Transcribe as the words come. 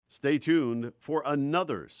Stay tuned for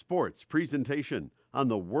another sports presentation on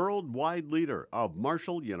the worldwide leader of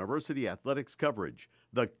Marshall University athletics coverage,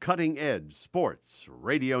 the Cutting Edge Sports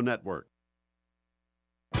Radio Network.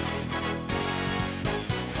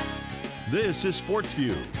 This is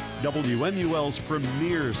Sportsview, WMUL's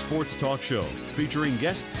premier sports talk show, featuring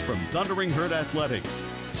guests from Thundering Herd Athletics.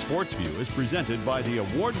 Sportsview is presented by the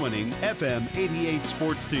award-winning FM 88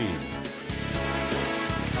 sports team.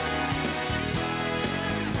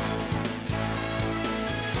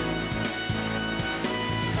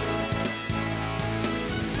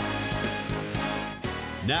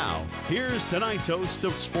 Now, here's tonight's host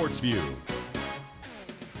of Sportsview.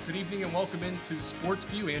 Good evening and welcome into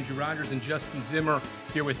Sportsview. Andrew Rogers and Justin Zimmer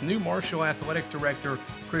here with new Marshall Athletic Director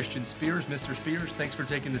Christian Spears. Mr. Spears, thanks for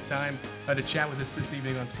taking the time to chat with us this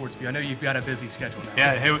evening on Sportsview. I know you've got a busy schedule now.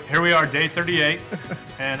 Yeah, here we are, day 38,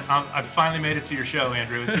 and I finally made it to your show,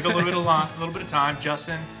 Andrew. It took a little bit of time.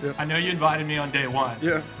 Justin, yep. I know you invited me on day one.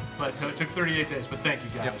 Yeah. But so it took 38 days, but thank you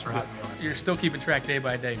guys for having me on. You're still keeping track day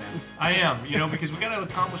by day now. I am, because we got to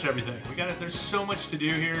accomplish everything. There's so much to do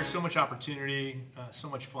here, so much opportunity, so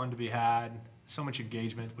much fun to be had, so much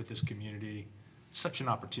engagement with this community, such an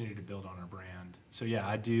opportunity to build on our brand. So yeah,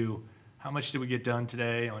 I do. How much did we get done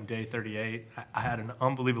today on day 38? I had an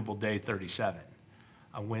unbelievable day 37.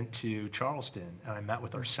 I went to Charleston and I met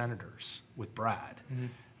with our senators, with Brad,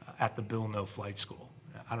 at the Bill No Flight School.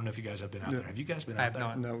 I don't know if you guys have been out there. Have you guys been out there? I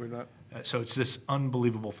have not. No, we're not. So it's this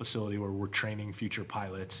unbelievable facility where we're training future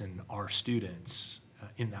pilots, and our students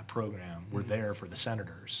in that program were there for the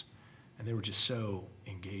senators, and they were just so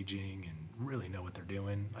engaging and really know what they're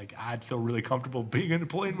doing. Like, I'd feel really comfortable being in a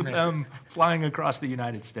plane with them, flying across the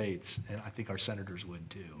United States, and I think our senators would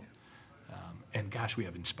too. And gosh, we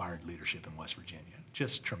have inspired leadership in West Virginia,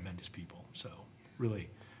 just tremendous people. So really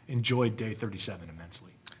enjoyed day 37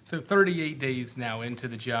 immensely. So 38 days now into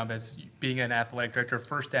the job as being an athletic director,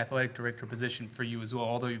 first athletic director position for you as well,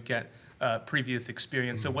 although you've got previous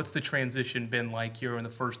experience. So what's the transition been like here in the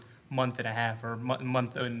first month and a half or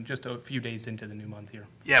month and just a few days into the new month here?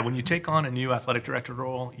 Yeah, when you take on a new athletic director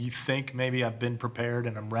role, you think maybe I've been prepared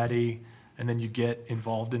and I'm ready, and then you get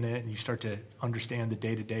involved in it and you start to understand the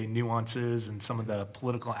day-to-day nuances and some of the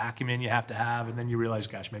political acumen you have to have, and then you realize,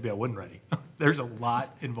 gosh, maybe I wasn't ready. There's a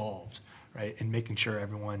lot involved, right, in making sure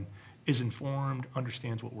everyone is informed,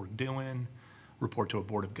 understands what we're doing, report to a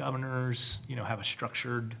board of governors, have a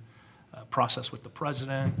structured process with the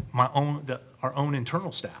president, our own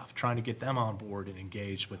internal staff, trying to get them on board and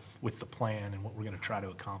engaged with the plan and what we're going to try to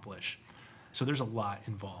accomplish. So there's a lot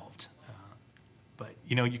involved. But,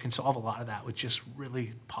 you can solve a lot of that with just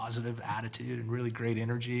really positive attitude and really great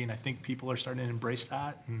energy, and I think people are starting to embrace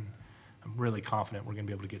that, and I'm really confident we're going to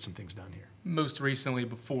be able to get some things done here. Most recently,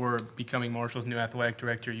 before becoming Marshall's new athletic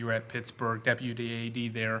director, you were at Pittsburgh, deputy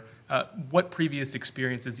AD there. What previous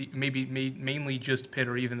experiences, maybe mainly just Pitt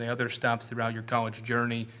or even the other stops throughout your college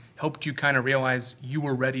journey, helped you kind of realize you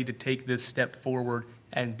were ready to take this step forward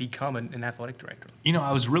and become an athletic director?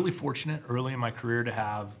 I was really fortunate early in my career to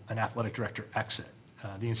have an athletic director exit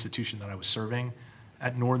the institution that I was serving.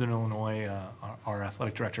 At Northern Illinois, our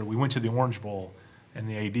athletic director, we went to the Orange Bowl, and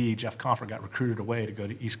the AD, Jeff Confer, got recruited away to go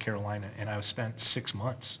to East Carolina, and I spent 6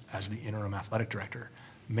 months as the interim athletic director,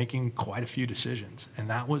 making quite a few decisions, and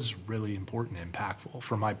that was really important and impactful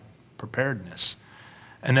for my preparedness.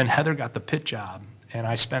 And then Heather got the Pitt job, and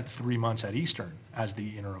I spent 3 months at Eastern as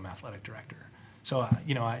the interim athletic director. So,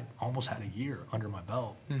 I almost had a year under my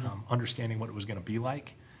belt, understanding what it was going to be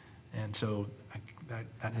like, and so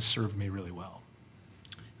that has served me really well.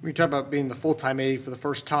 When you talk about being the full-time AD for the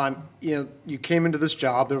first time, you came into this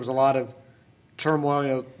job. There was a lot of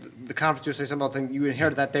turmoil. The conference USA something about thing you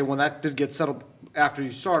inherited that day one. That did get settled after you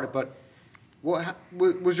started. But what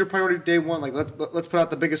was your priority day one? Like, let's put out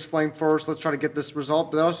the biggest flame first. Let's try to get this result.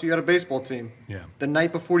 But also, you got a baseball team. Yeah. The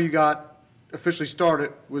night before you got officially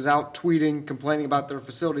started, was out tweeting, complaining about their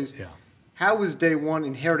facilities. Yeah. How was day one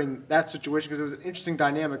inheriting that situation? Because it was an interesting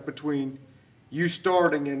dynamic between you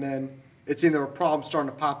starting and then it seemed there were problems starting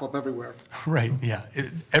to pop up everywhere. Right, yeah.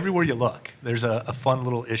 Everywhere you look, there's a fun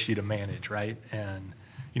little issue to manage, right? And,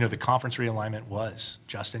 the conference realignment was,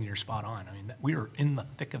 Justin, you're spot on. I mean, we were in the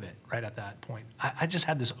thick of it right at that point. I just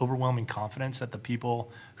had this overwhelming confidence that the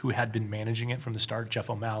people who had been managing it from the start, Jeff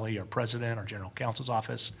O'Malley, our president, our general counsel's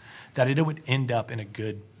office, that it would end up in a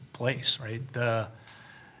good place, right?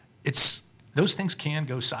 Those things can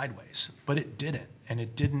go sideways, but it didn't. And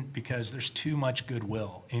it didn't because there's too much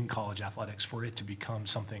goodwill in college athletics for it to become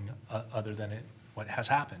something other than what has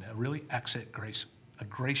happened. A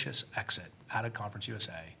gracious exit out of Conference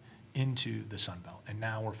USA into the Sun Belt, and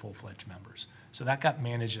now we're full-fledged members. So that got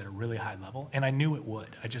managed at a really high level, and I knew it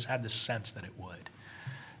would. I just had this sense that it would.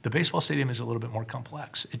 The baseball stadium is a little bit more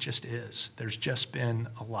complex. It just is. There's just been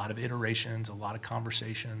a lot of iterations, a lot of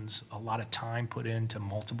conversations, a lot of time put into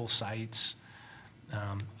multiple sites,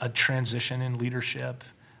 a transition in leadership,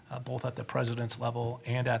 both at the president's level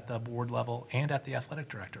and at the board level and at the athletic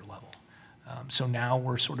director level. So now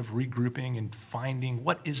we're sort of regrouping and finding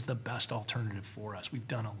what is the best alternative for us. We've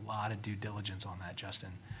done a lot of due diligence on that, Justin.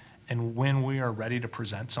 And when we are ready to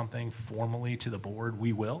present something formally to the board,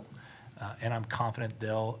 we will. And I'm confident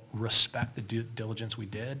they'll respect the due diligence we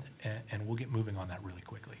did, and we'll get moving on that really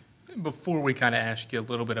quickly. Before we kind of ask you a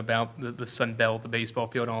little bit about the Sun Belt, the baseball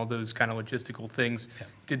field, all those kind of logistical things,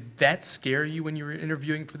 did that scare you when you were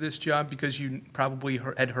interviewing for this job? Because you probably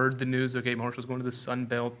had heard the news, okay, Marshall's going to the Sun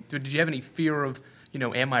Belt. Did you have any fear of,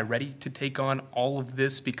 am I ready to take on all of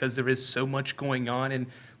this because there is so much going on? And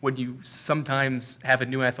when you sometimes have a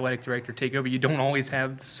new athletic director take over, you don't always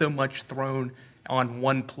have so much thrown on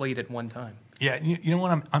one plate at one time. Yeah, you know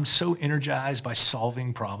what? I'm so energized by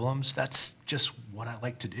solving problems. That's just what I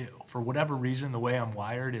like to do. For whatever reason, the way I'm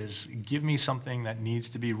wired is give me something that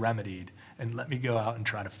needs to be remedied and let me go out and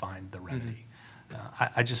try to find the remedy.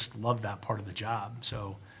 I just love that part of the job.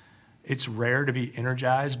 So it's rare to be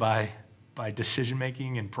energized by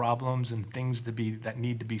decision-making and problems and things that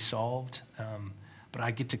need to be solved. But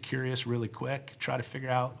I get to curious really quick, try to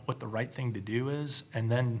figure out what the right thing to do is,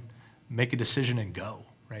 and then make a decision and go.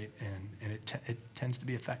 Right, and it tends to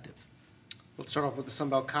be effective. Let's start off with the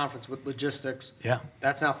Sun Belt Conference with logistics. Yeah.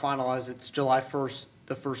 That's now finalized. It's July 1st,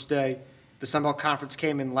 the first day. The Sun Belt Conference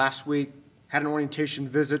came in last week, had an orientation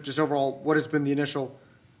visit. Just overall, what has been the initial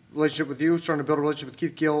relationship with you, starting to build a relationship with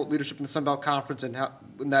Keith Gill, leadership in the Sun Belt Conference, and how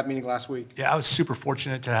in that meeting last week? Yeah, I was super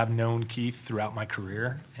fortunate to have known Keith throughout my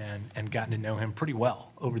career and gotten to know him pretty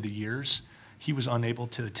well over the years. He was unable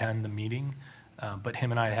to attend the meeting. But him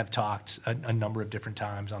and I have talked a number of different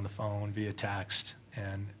times on the phone, via text,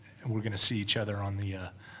 and we're going to see each other on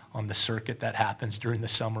the circuit that happens during the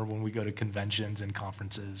summer when we go to conventions and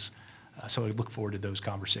conferences. So I look forward to those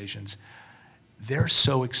conversations. They're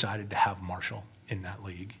so excited to have Marshall in that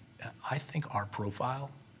league. I think our profile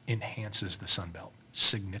enhances the Sun Belt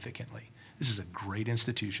significantly. This is a great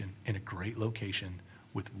institution in a great location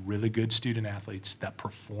with really good student athletes that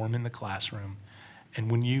perform in the classroom. And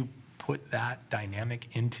when you put that dynamic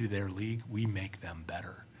into their league, we make them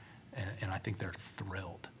better. And I think they're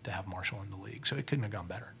thrilled to have Marshall in the league. So it couldn't have gone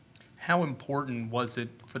better. How important was it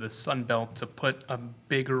for the Sun Belt to put a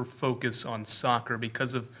bigger focus on soccer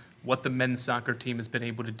because of what the men's soccer team has been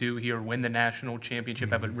able to do here, win the national championship,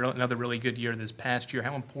 have another really good year this past year?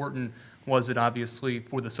 How important was it, obviously,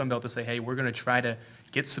 for the Sun Belt to say, hey, we're going to try to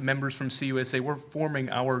get some members from CUSA. We're forming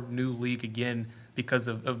our new league again because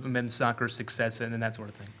of men's soccer success and that sort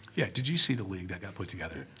of thing? Yeah, did you see the league that got put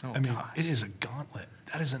together? Oh, I mean, gosh. It is a gauntlet.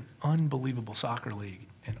 That is an unbelievable soccer league.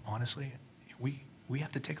 And honestly, we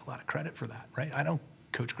have to take a lot of credit for that, right? I know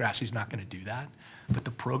Coach Grassie's not going to do that, but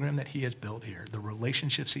the program that he has built here, the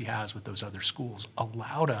relationships he has with those other schools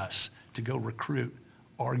allowed us to go recruit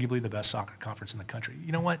arguably the best soccer conference in the country.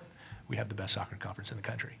 You know what? We have the best soccer conference in the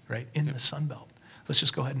country, right? In the Sun Belt. Let's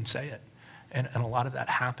just go ahead and say it. And a lot of that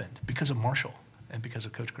happened because of Marshall and because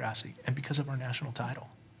of Coach Grassie and because of our national title.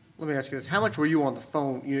 Let me ask you this. How much were you on the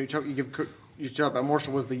phone? You talk about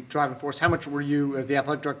Marshall was the driving force. How much were you, as the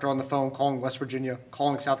athletic director, on the phone calling West Virginia,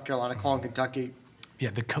 calling South Carolina, calling Kentucky?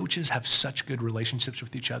 Yeah, the coaches have such good relationships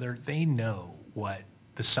with each other. They know what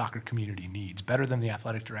the soccer community needs, better than the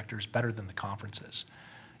athletic directors, better than the conferences.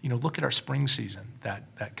 Look at our spring season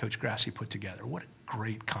that Coach Grassie put together. What a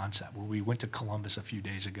great concept, where we went to Columbus a few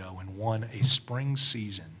days ago and won a spring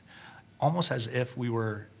season, almost as if we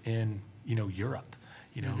were in, Europe.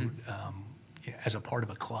 As a part of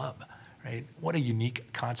a club, right? What a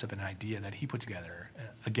unique concept and idea that he put together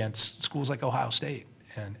against schools like Ohio State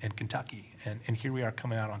and Kentucky. And here we are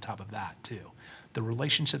coming out on top of that, too. The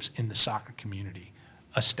relationships in the soccer community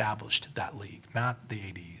established that league, not the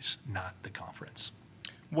ADs, not the conference.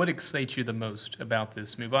 What excites you the most about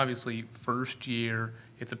this move? Obviously, first year,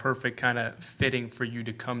 it's a perfect kind of fitting for you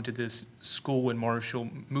to come to this school in Marshall,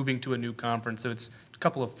 moving to a new conference. So it's a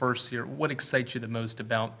couple of firsts here. What excites you the most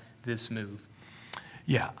about this move?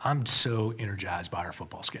 Yeah, I'm so energized by our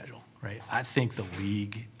football schedule, right? I think the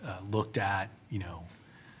league looked at,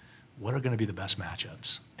 what are going to be the best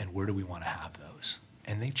matchups and where do we want to have those?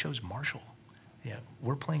 And they chose Marshall. Yeah,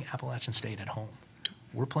 we're playing Appalachian State at home.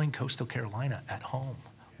 We're playing Coastal Carolina at home.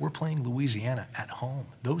 We're playing Louisiana at home.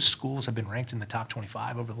 Those schools have been ranked in the top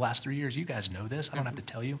 25 over the last 3 years. You guys know this. I don't have to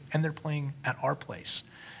tell you. And they're playing at our place.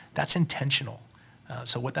 That's intentional.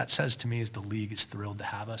 So what that says to me is the league is thrilled to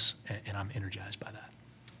have us, and I'm energized by that.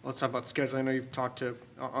 Let's talk about scheduling. I know you've talked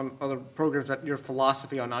on other programs about your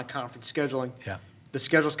philosophy on non-conference scheduling. Yeah. The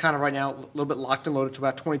schedule's kind of right now a little bit locked and loaded to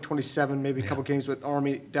about 2027, maybe a couple games with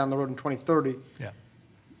Army down the road in 2030. Yeah.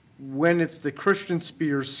 When it's the Christian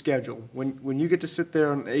Spears schedule, when you get to sit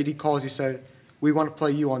there and AD calls you, say, we want to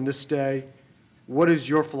play you on this day, what is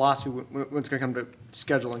your philosophy when it's going to come to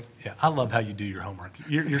scheduling? Yeah, I love how you do your homework.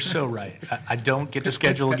 You're so right. I don't get to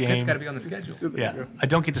schedule a game. It's got to be on the schedule. Yeah, I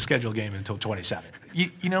don't get to schedule a game until 27.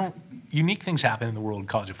 You know, unique things happen in the world of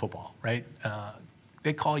college of football, right?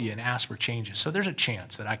 They call you and ask for changes. So there's a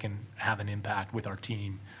chance that I can have an impact with our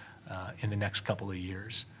team in the next couple of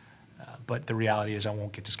years. But the reality is I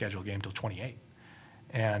won't get to schedule a game until 28.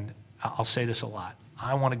 And I'll say this a lot.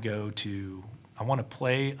 I want to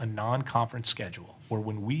play a non-conference schedule where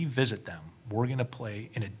when we visit them, we're going to play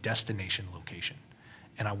in a destination location.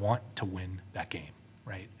 And I want to win that game,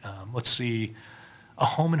 right? Let's see a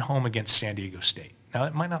home and home against San Diego State. Now,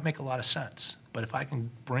 it might not make a lot of sense, but if I can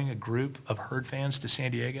bring a group of Herd fans to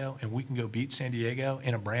San Diego and we can go beat San Diego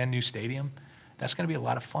in a brand new stadium, that's going to be a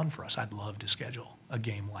lot of fun for us. I'd love to schedule a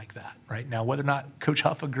game like that, right? Now, whether or not Coach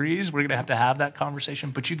Huff agrees, we're going to have that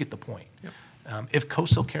conversation, but you get the point. Yep. If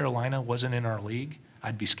Coastal Carolina wasn't in our league,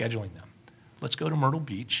 I'd be scheduling them. Let's go to Myrtle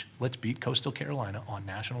Beach. Let's beat Coastal Carolina on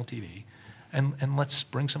national TV. And let's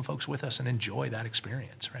bring some folks with us and enjoy that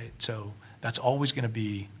experience, right? So that's always going to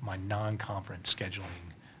be my non-conference scheduling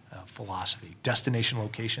philosophy. Destination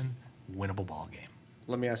location, winnable ball game.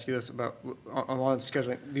 Let me ask you this about on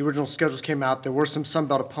scheduling. The original schedules came out. There were some Sun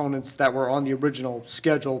Belt opponents that were on the original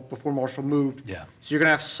schedule before Marshall moved. Yeah. So you're going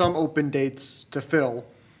to have some open dates to fill.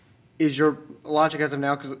 Is your logic as of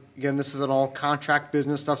now, because, again, this is an all contract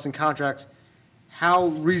business, stuff's in contracts, how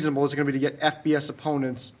reasonable is it going to be to get FBS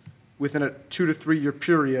opponents within a 2 to 3 year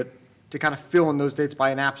period to kind of fill in those dates by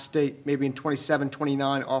an App State, maybe in 27,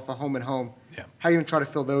 29 off a home and home? Yeah. How are you going to try to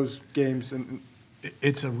fill those games?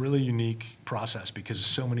 It's a really unique process because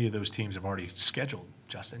so many of those teams have already scheduled,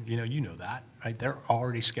 Justin. You know that, right? They're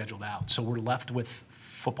already scheduled out. So we're left with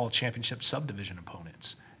football championship subdivision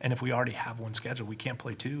opponents. And if we already have one scheduled, we can't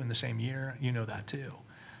play two in the same year. You know that too.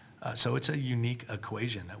 So it's a unique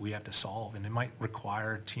equation that we have to solve, and it might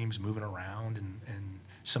require teams moving around and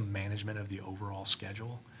some management of the overall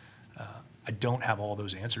schedule. I don't have all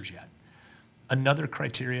those answers yet. Another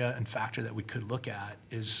criteria and factor that we could look at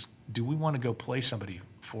is, do we want to go play somebody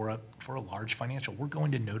for a large financial? We're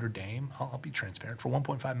going to Notre Dame, I'll be transparent, for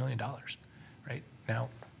 $1.5 million, right? Now,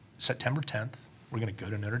 September 10th, we're going to go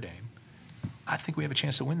to Notre Dame. I think we have a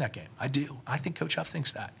chance to win that game. I do. I think Coach Huff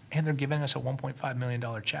thinks that. And they're giving us a $1.5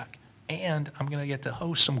 million check. And I'm going to get to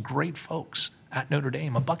host some great folks at Notre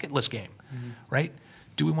Dame, a bucket list game, right?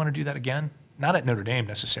 Do we want to do that again? Not at Notre Dame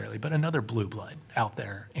necessarily, but another blue blood out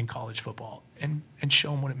there in college football, and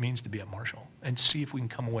show them what it means to be at Marshall and see if we can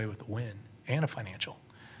come away with a win and a financial.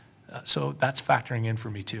 So that's factoring in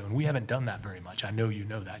for me too. And we haven't done that very much. I know you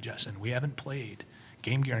know that, Justin. We haven't played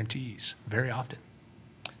game guarantees very often.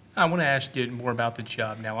 I want to ask you more about the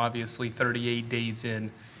job now. Obviously, 38 days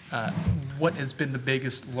in. What has been the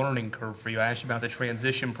biggest learning curve for you? I asked you about the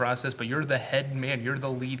transition process, but you're the head man, you're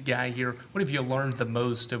the lead guy here. What have you learned the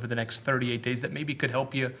most over the next 38 days that maybe could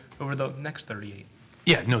help you over the next 38?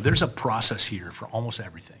 Yeah, no, there's a process here for almost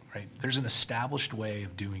everything, right? There's an established way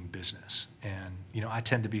of doing business. And, I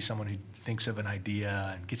tend to be someone who thinks of an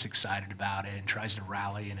idea and gets excited about it and tries to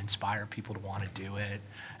rally and inspire people to want to do it.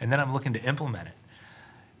 And then I'm looking to implement it.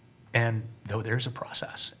 And though there's a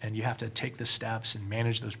process, and you have to take the steps and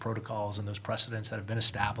manage those protocols and those precedents that have been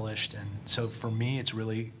established. And so for me, it's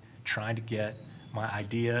really trying to get my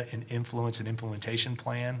idea and influence and implementation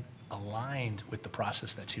plan aligned with the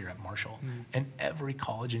process that's here at Marshall. And every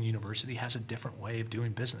college and university has a different way of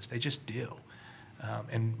doing business. They just do.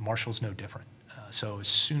 And Marshall's no different. So as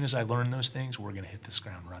soon as I learn those things, we're going to hit this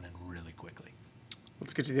ground running really quickly.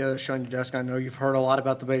 Let's get to the other show on your desk. I know you've heard a lot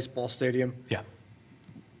about the baseball stadium. Yeah.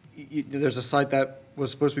 There's a site that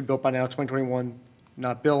was supposed to be built by now, 2021,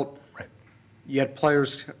 not built. Right. You had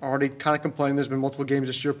players already kind of complaining. There's been multiple games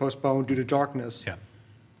this year postponed due to darkness. Yeah.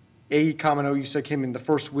 AECOMM, I know you said came in the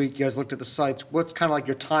first week. You guys looked at the sites. What's kind of like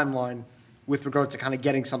your timeline with regards to kind of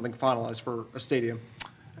getting something finalized for a stadium?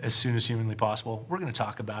 As soon as humanly possible. We're going to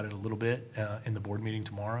talk about it a little bit in the board meeting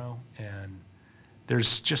tomorrow, and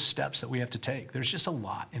there's just steps that we have to take. There's just a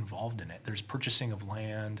lot involved in it. There's purchasing of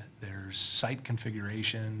land, there's site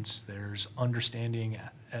configurations, there's understanding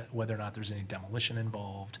whether or not there's any demolition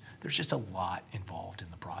involved. There's just a lot involved in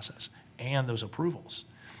the process, and those approvals,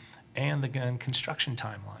 and the construction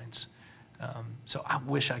timelines. So I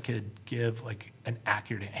wish I could give like an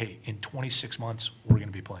accurate, hey, in 26 months, we're going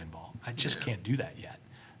to be playing ball. I just can't do that yet.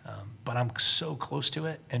 But I'm so close to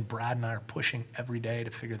it, and Brad and I are pushing every day to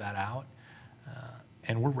figure that out.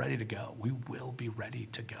 And we're ready to go. We will be ready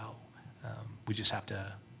to go. We just have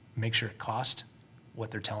to make sure it costs what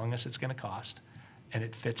they're telling us it's going to cost, and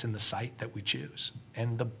it fits in the site that we choose.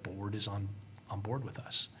 And the board is on board with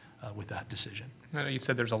us with that decision. I know you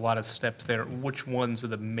said there's a lot of steps there. Which ones are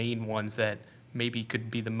the main ones that maybe could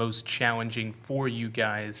be the most challenging for you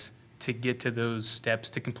guys to get to those steps,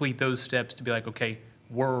 to complete those steps, to be like, okay,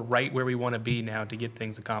 we're right where we want to be now to get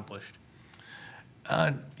things accomplished?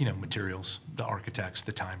 Materials, the architects,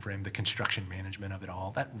 the time frame, the construction management of it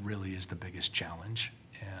all, that really is the biggest challenge.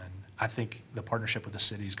 And I think the partnership with the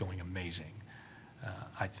city is going amazing.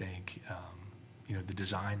 I think, the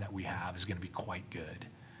design that we have is going to be quite good.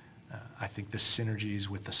 I think the synergies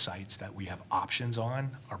with the sites that we have options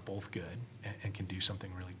on are both good and can do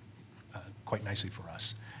something really quite nicely for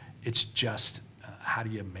us. It's just how do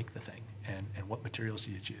you make the thing, and what materials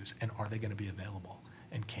do you choose, and are they going to be available,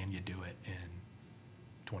 and can you do it in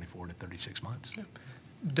 24 to 36 months?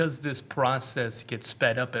 Does this process get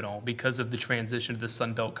sped up at all because of the transition to the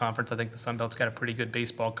Sun Belt Conference? I think the Sun Belt's got a pretty good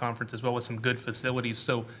baseball conference as well with some good facilities.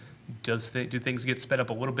 So do things get sped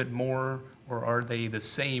up a little bit more, or are they the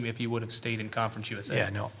same if you would have stayed in Conference USA? Yeah,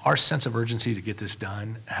 no, our sense of urgency to get this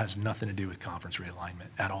done has nothing to do with conference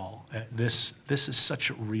realignment at all. This is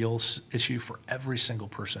such a real issue for every single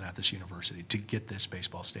person at this university to get this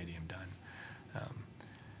baseball stadium done.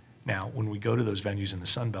 Now, when we go to those venues in the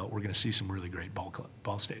Sun Belt, we're going to see some really great ball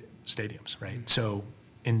stadiums, right? Mm-hmm. So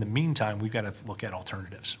in the meantime, we've got to look at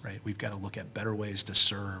alternatives, right? We've got to look at better ways to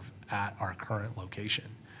serve at our current location.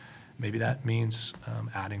 Maybe that means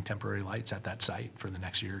adding temporary lights at that site for the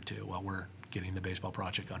next year or two while we're getting the baseball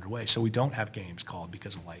project underway, so we don't have games called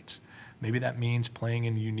because of lights. Maybe that means playing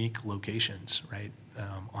in unique locations, right,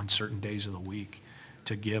 on certain days of the week,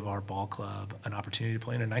 to give our ball club an opportunity to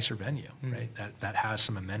play in a nicer venue, right? That has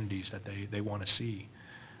some amenities that they want to see.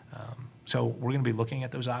 So we're going to be looking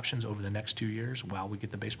at those options over the next 2 years while we get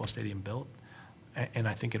the baseball stadium built, and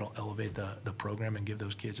I think it'll elevate the program and give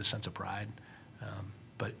those kids a sense of pride.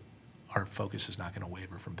 But our focus is not going to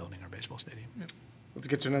waver from building our baseball stadium. Yep. Let's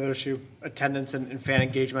get to another issue, attendance and fan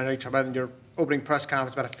engagement. I know you talked about in your opening press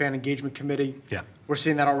conference about a fan engagement committee. Yeah. We're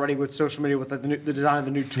seeing that already with social media, with the design of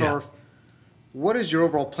the new turf. Yeah. What is your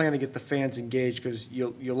overall plan to get the fans engaged? Because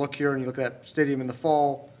you look here and you look at that stadium in the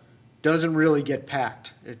fall, doesn't really get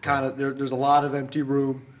packed. It kind of there's a lot of empty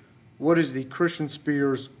room. What is the Christian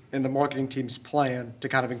Spears and the marketing team's plan to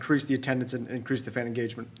kind of increase the attendance and increase the fan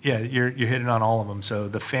engagement? Yeah, you're hitting on all of them. So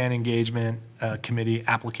the fan engagement committee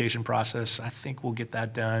application process, I think we'll get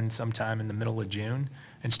that done sometime in the middle of June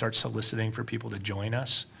and start soliciting for people to join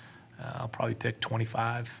us. I'll probably pick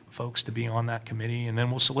 25 folks to be on that committee, and then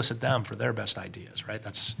we'll solicit them for their best ideas, right?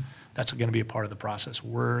 That's going to be a part of the process.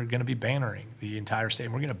 We're going to be bannering the entire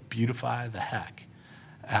stadium. We're going to beautify the heck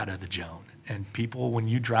out of the Joan. And people, when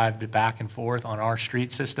you drive back and forth on our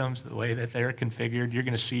street systems, the way that they're configured, you're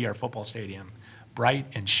going to see our football stadium bright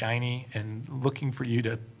and shiny and looking for you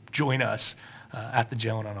to join us at the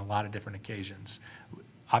Joan on a lot of different occasions.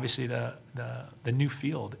 Obviously, the new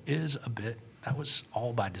field is that was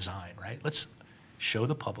all by design, right? Let's show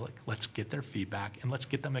the public, let's get their feedback, and let's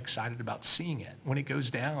get them excited about seeing it when it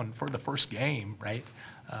goes down for the first game, right,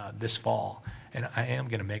 this fall. And I am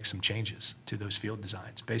going to make some changes to those field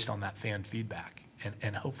designs based on that fan feedback.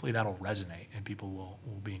 And hopefully that'll resonate and people will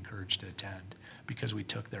be encouraged to attend because we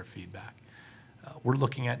took their feedback. We're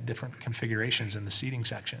looking at different configurations in the seating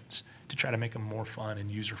sections to try to make them more fun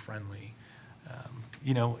and user-friendly.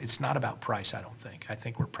 It's not about price, I don't think. I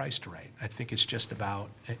think we're priced right. I think it's just about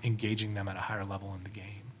engaging them at a higher level in the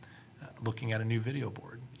game. Looking at a new video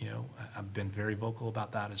board, I've been very vocal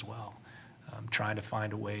about that as well. Trying to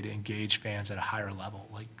find a way to engage fans at a higher level.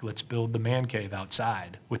 Like, let's build the man cave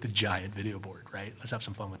outside with a giant video board, right? Let's have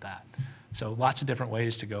some fun with that. So lots of different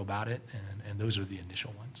ways to go about it, and those are the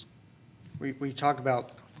initial ones. When you talk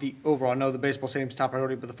about the overall, I know the baseball stadium's top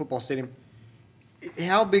priority, but the football stadium,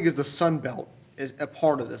 how big is the Sun Belt as a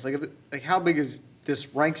part of this? Like how big is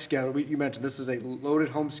this ranked schedule? You mentioned this is a loaded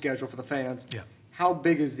home schedule for the fans. Yeah. How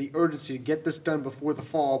big is the urgency to get this done before the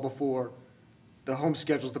fall, before the home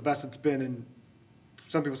schedule is the best it's been in,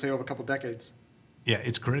 some people say, over a couple decades? Yeah,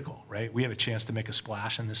 it's critical, right? We have a chance to make a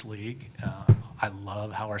splash in this league. I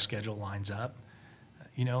love how our schedule lines up.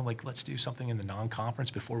 Let's do something in the non-conference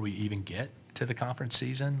before we even get to the conference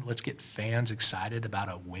season. Let's get fans excited about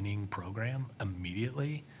a winning program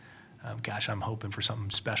immediately. Gosh, I'm hoping for something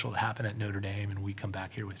special to happen at Notre Dame, and we come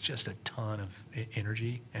back here with just a ton of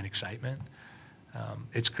energy and excitement.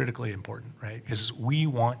 It's critically important, right? Because we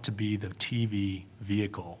want to be the TV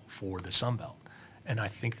vehicle for the Sun Belt. And I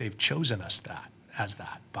think they've chosen us as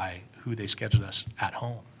that by who they scheduled us at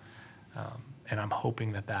home. And I'm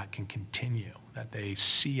hoping that can continue, that they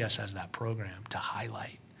see us as that program to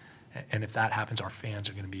highlight. And if that happens, our fans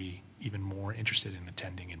are going to be even more interested in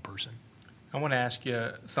attending in person. I want to ask you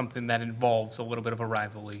something that involves a little bit of a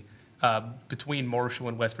rivalry between Marshall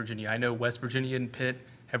and West Virginia. I know West Virginia and Pitt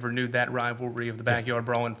have renewed that rivalry of the backyard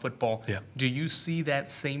brawl in football. Yeah. Do you see that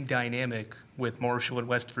same dynamic with Marshall and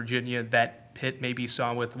West Virginia that Pitt maybe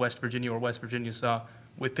saw with West Virginia or West Virginia saw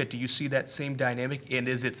with Pitt? Do you see that same dynamic, and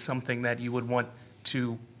is it something that you would want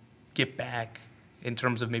to get back in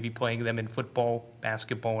terms of maybe playing them in football,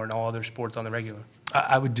 basketball, and all other sports on the regular?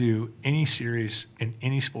 I would do any series in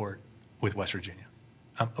any sport with West Virginia.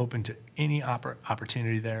 I'm open to any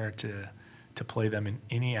opportunity there to play them in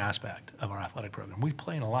any aspect of our athletic program. We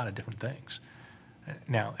play in a lot of different things.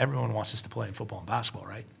 Now, everyone wants us to play in football and basketball,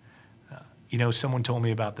 right? Someone told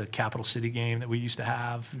me about the Capital City game that we used to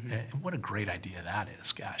have, and what a great idea that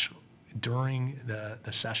is, gosh. During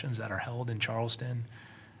the sessions that are held in Charleston,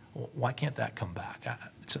 why can't that come back?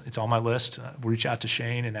 It's on my list. Reach out to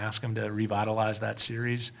Shane and ask him to revitalize that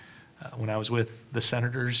series. When I was with the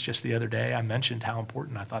Senators just the other day, I mentioned how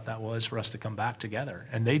important I thought that was for us to come back together,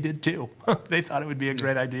 and they did too. They thought it would be a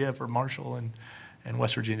great idea for Marshall and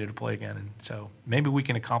West Virginia to play again, and so maybe we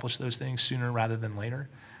can accomplish those things sooner rather than later.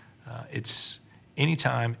 It's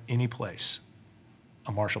anytime, any place,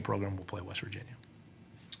 a Marshall program will play West Virginia.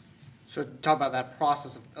 So talk about that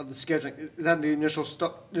process of the scheduling. Is that the initial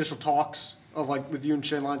talks of like with you and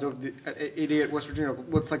Shane Lyons over at 88 West Virginia?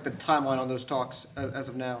 What's like the timeline on those talks as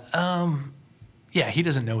of now? Yeah, he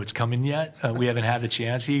doesn't know it's coming yet. We haven't had the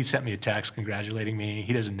chance. He sent me a text congratulating me.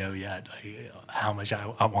 He doesn't know yet how much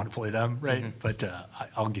I want to play them, right? Mm-hmm. But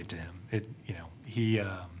I'll get to him.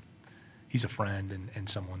 He's a friend and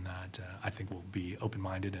someone that I think will be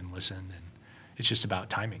open-minded and listen. And it's just about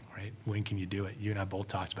timing, right? When can you do it? You and I both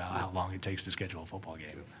talked about how long it takes to schedule a football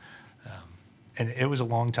game. And it was a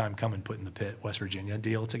long time coming putting the Pitt, West Virginia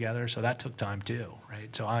deal together, so that took time too,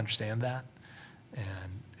 right? So I understand that,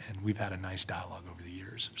 and we've had a nice dialogue over the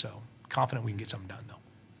years. So confident we can get something done, though.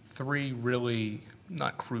 Three really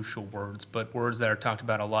not crucial words, but words that are talked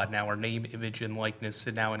about a lot now are name, image, and likeness,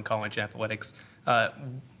 and now in college athletics.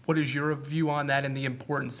 What is your view on that and the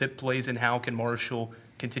importance it plays, and how can Marshall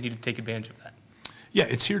continue to take advantage of that? Yeah,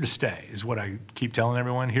 it's here to stay is what I keep telling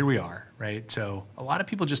everyone. Here we are, right? So a lot of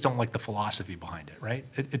people just don't like the philosophy behind it, right?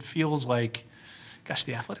 It feels like, gosh,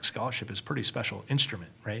 the athletic scholarship is a pretty special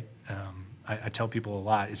instrument, right? I tell people a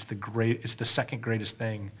lot, it's the second greatest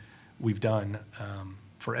thing we've done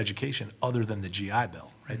for education other than the GI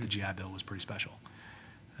Bill, right? Mm-hmm. The GI Bill was pretty special.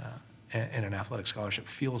 And an athletic scholarship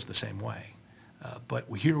feels the same way. But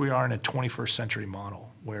here we are in a 21st century model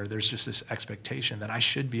where there's just this expectation that I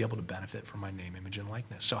should be able to benefit from my name, image, and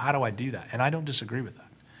likeness. So how do I do that? And I don't disagree with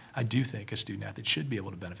that. I do think a student athlete should be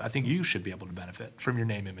able to benefit. I think you should be able to benefit from your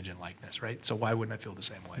name, image, and likeness, right? So why wouldn't I feel the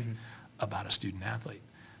same way about a student athlete?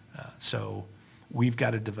 So we've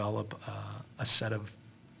got to develop a set of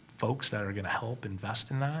folks that are going to help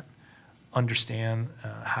invest in that, understand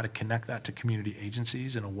how to connect that to community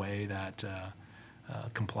agencies in a way that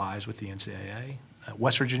complies with the NCAA.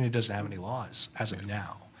 West Virginia doesn't have any laws as of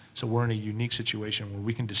now. So we're in a unique situation where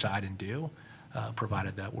we can decide and do,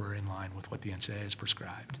 provided that we're in line with what the NCAA has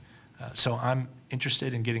prescribed. So I'm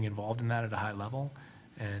interested in getting involved in that at a high level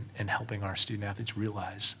and helping our student athletes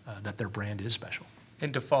realize that their brand is special.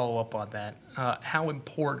 And to follow up on that, how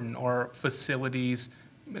important are facilities,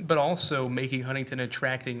 but also making Huntington an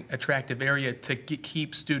attractive area to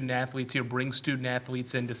keep student athletes here, bring student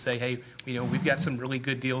athletes in to say, hey, we've got some really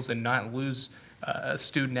good deals, and not lose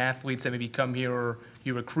student athletes that maybe come here or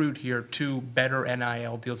you recruit here to better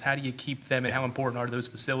NIL deals? How do you keep them, and how important are those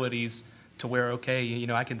facilities to where, okay,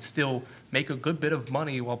 I can still make a good bit of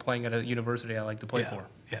money while playing at a university I like to play for?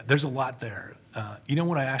 Yeah, there's a lot there.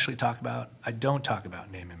 What I actually talk about? I don't talk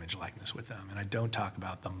about name, image, likeness with them, and I don't talk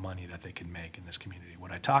about the money that they can make in this community.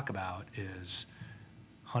 What I talk about is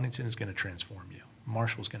Huntington is going to transform you.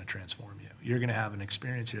 Marshall's going to transform you. You're going to have an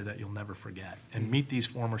experience here that you'll never forget, and meet these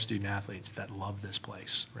former student athletes that love this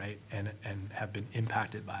place, right, and have been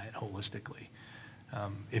impacted by it holistically.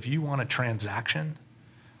 If you want a transaction,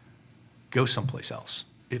 go someplace else.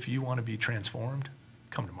 If you want to be transformed,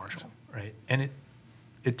 come to Marshall, right? And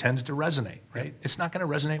it tends to resonate, right? It's not going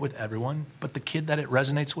to resonate with everyone, but the kid that it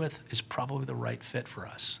resonates with is probably the right fit for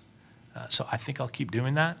us. So I think I'll keep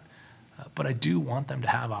doing that. But I do want them to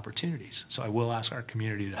have opportunities. So I will ask our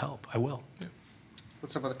community to help. I will. Yeah.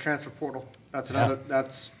 Let's talk about the transfer portal. That's another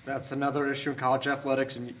that's another issue in college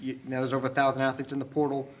athletics, and now there's over 1,000 athletes in the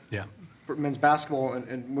portal Yeah. for men's basketball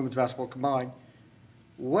and women's basketball combined.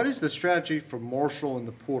 What is the strategy for Marshall in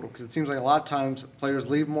the portal? Because it seems like a lot of times players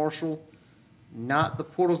leave Marshall, the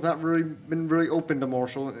portal's not really been really open to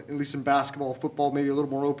Marshall, at least in basketball, football, maybe a little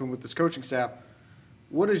more open with this coaching staff.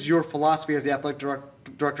 What is your philosophy as the athletic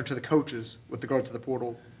director to the coaches with regard to the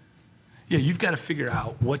portal? Yeah, you've got to figure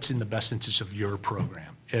out what's in the best interest of your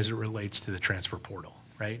program as it relates to the transfer portal,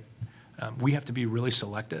 right? We have to be really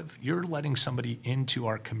selective. You're letting somebody into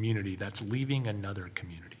our community that's leaving another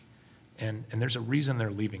community. And there's a reason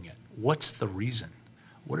they're leaving it. What's the reason?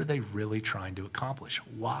 What are they really trying to accomplish?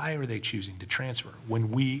 Why are they choosing to transfer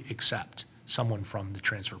when we accept someone from the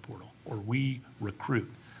transfer portal or we recruit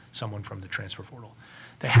someone from the transfer portal?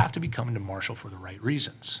 They have to be coming to Marshall for the right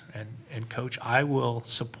reasons. And Coach, I will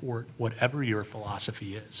support whatever your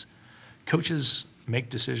philosophy is. Coaches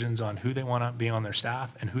make decisions on who they want to be on their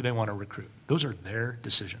staff and who they want to recruit. Those are their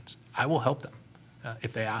decisions. I will help them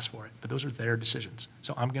if they ask for it, but those are their decisions.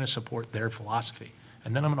 So I'm going to support their philosophy.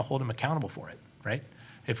 And then I'm going to hold them accountable for it, right?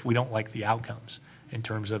 If we don't like the outcomes in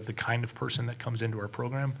terms of the kind of person that comes into our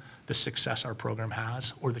program, the success our program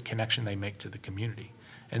has, or the connection they make to the community.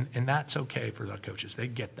 And that's okay for our coaches. They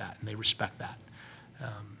get that and they respect that.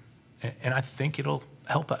 And I think it'll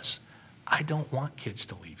help us. I don't want kids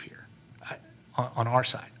to leave here on our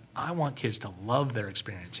side. I want kids to love their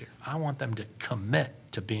experience here. I want them to commit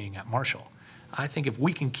to being at Marshall. I think if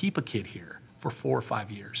we can keep a kid here for 4 or 5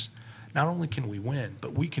 years, not only can we win,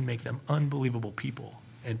 but we can make them unbelievable people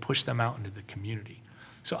and push them out into the community.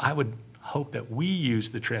 So I would hope that we use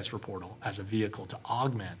the transfer portal as a vehicle to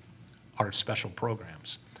augment our special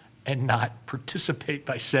programs and not participate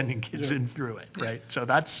by sending kids in through it, right? So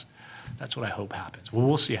that's what I hope happens. Well,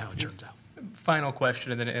 we'll see how it turns out. Final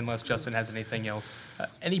question, and then unless Justin has anything else,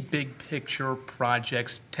 any big picture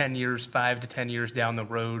projects 10 years, 5 to 10 years down the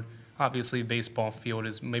road? Obviously, the baseball field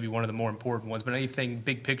is maybe one of the more important ones, but anything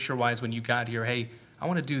big picture-wise when you got here, hey, I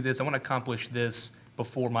want to do this, I want to accomplish this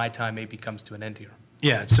before my time maybe comes to an end here?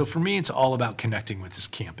 Yeah, so for me, it's all about connecting with this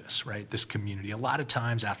campus, right, this community. A lot of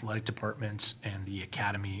times, athletic departments and the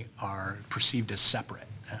academy are perceived as separate.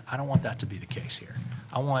 I don't want that to be the case here.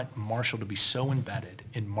 I want Marshall to be so embedded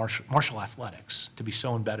in Marshall athletics, to be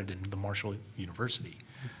so embedded in the Marshall University,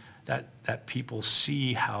 that people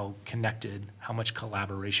see how connected, how much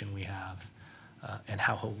collaboration we have, and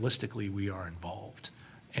how holistically we are involved.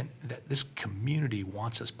 And that this community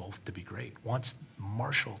wants us both to be great, wants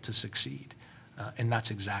Marshall to succeed. And that's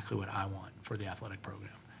exactly what I want for the athletic program.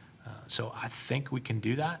 So I think we can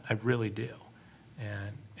do that. I really do.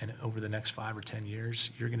 And over the next 5 or 10 years,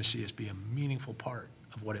 you're going to see us be a meaningful part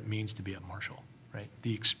of what it means to be at Marshall, right?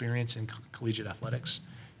 The experience in collegiate athletics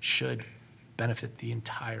should benefit the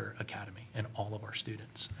entire academy and all of our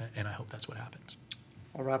students. And I hope that's what happens.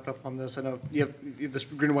 I'll wrap it up on this. I know you have this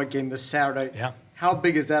green and white game this Saturday. Yeah. How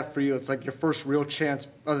big is that for you? It's like your first real chance,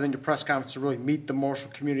 other than your press conference, to really meet the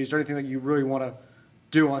Marshall community. Is there anything that you really want to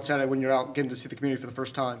do on Saturday when you're out getting to see the community for the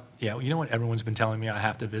first time? Yeah, well, you know what everyone's been telling me? I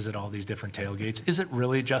have to visit all these different tailgates. Is it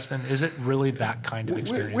really, Justin? Is it really that kind of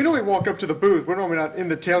experience? We normally walk up to the booth. We're normally not in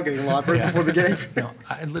the tailgating lot right before the game. No,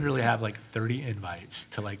 I literally have like 30 invites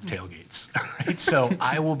to like tailgates, right? So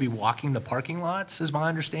I will be walking the parking lots, is my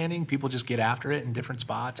understanding. People just get after it in different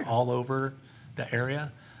spots all over the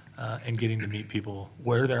area and getting to meet people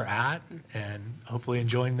where they're at and hopefully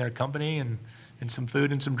enjoying their company and some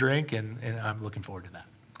food and some drink, and I'm looking forward to that.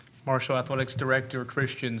 Marshall Athletics Director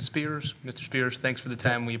Christian Spears. Mr. Spears, thanks for the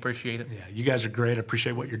time. We appreciate it. Yeah, you guys are great. I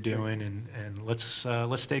appreciate what you're doing, and let's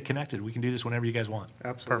stay connected. We can do this whenever you guys want.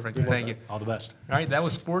 Absolutely. Perfect. Thank you. All the best. All right, that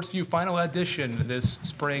was Sportsview final edition this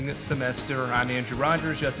spring semester. I'm Andrew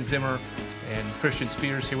Rogers, Justin Zimmer, and Christian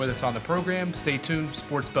Spears here with us on the program. Stay tuned.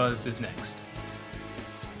 Sports Buzz is next.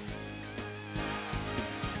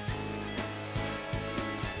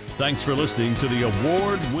 Thanks for listening to the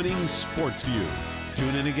award-winning Sportsview.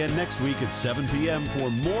 Tune in again next week at 7 p.m.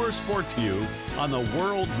 for more Sportsview on the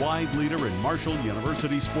worldwide leader in Marshall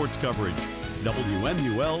University sports coverage,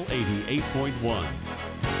 WMUL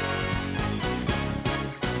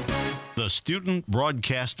 88.1. The student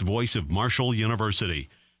broadcast voice of Marshall University,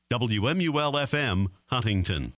 WMUL FM, Huntington.